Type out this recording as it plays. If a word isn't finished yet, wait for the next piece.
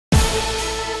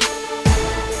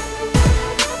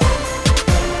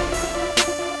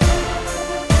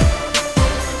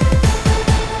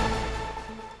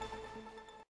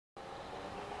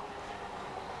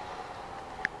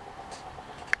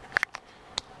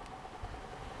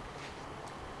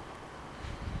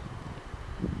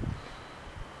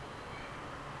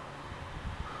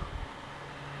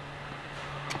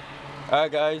Alright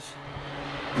guys,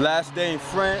 last day in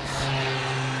France.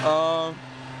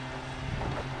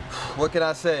 What can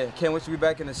I say? Can't wait to be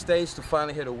back in the States to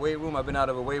finally hit a weight room. I've been out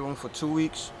of a weight room for 2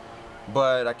 weeks,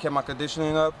 but I kept my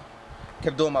conditioning up.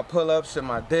 Kept doing my pull-ups and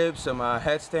my dips and my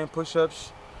headstand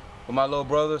push-ups with my little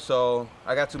brother, so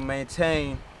I got to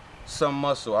maintain some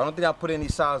muscle. I don't think I put any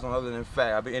size on other than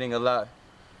fat. I've been eating a lot.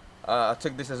 I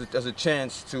took this as a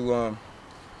chance to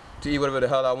eat whatever the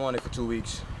hell I wanted for 2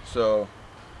 weeks. So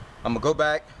I'm gonna go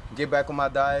back, get back on my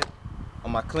diet, on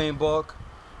my clean bulk.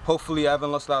 Hopefully I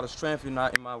haven't lost a lot of strength in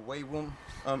my weight room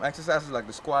exercises like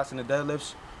the squats and the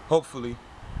deadlifts, hopefully.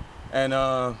 And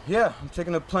yeah, I'm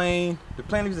taking the plane. The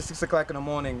plane leaves at 6 o'clock in the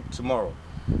morning tomorrow.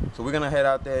 So we're gonna head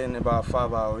out there in about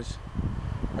 5 hours.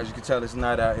 As you can tell, it's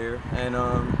night out here. And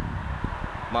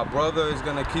my brother is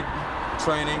gonna keep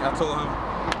training. I told him,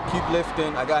 keep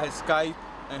lifting. I got his Skype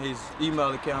and his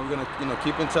email account. We're gonna,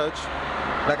 keep in touch.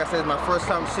 Like I said, it's my first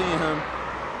time seeing him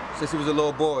since he was a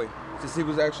little boy. Since he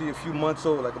was actually a few months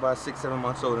old, like about 6, 7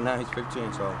 months old, and now he's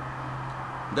 15. So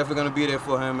I'm definitely gonna be there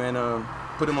for him and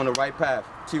put him on the right path,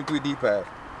 Team 3D path.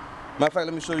 Matter of fact,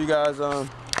 let me show you guys this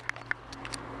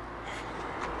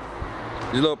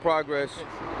little progress.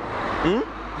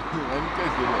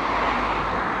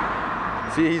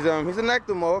 See, he's an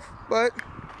ectomorph, but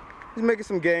he's making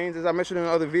some gains. As I mentioned in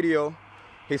another video,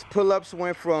 his pull-ups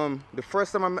went from, the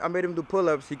first time I made him do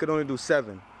pull-ups, he could only do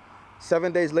 7.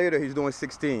 7 days later, he's doing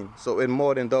 16, so it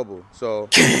more than double. So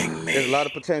there's a lot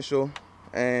of potential,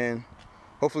 and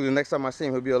hopefully the next time I see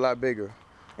him, he'll be a lot bigger.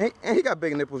 And he got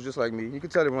big nipples just like me. You can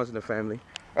tell he runs in the family.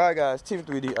 All right, guys, Team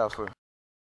 3D Alpha.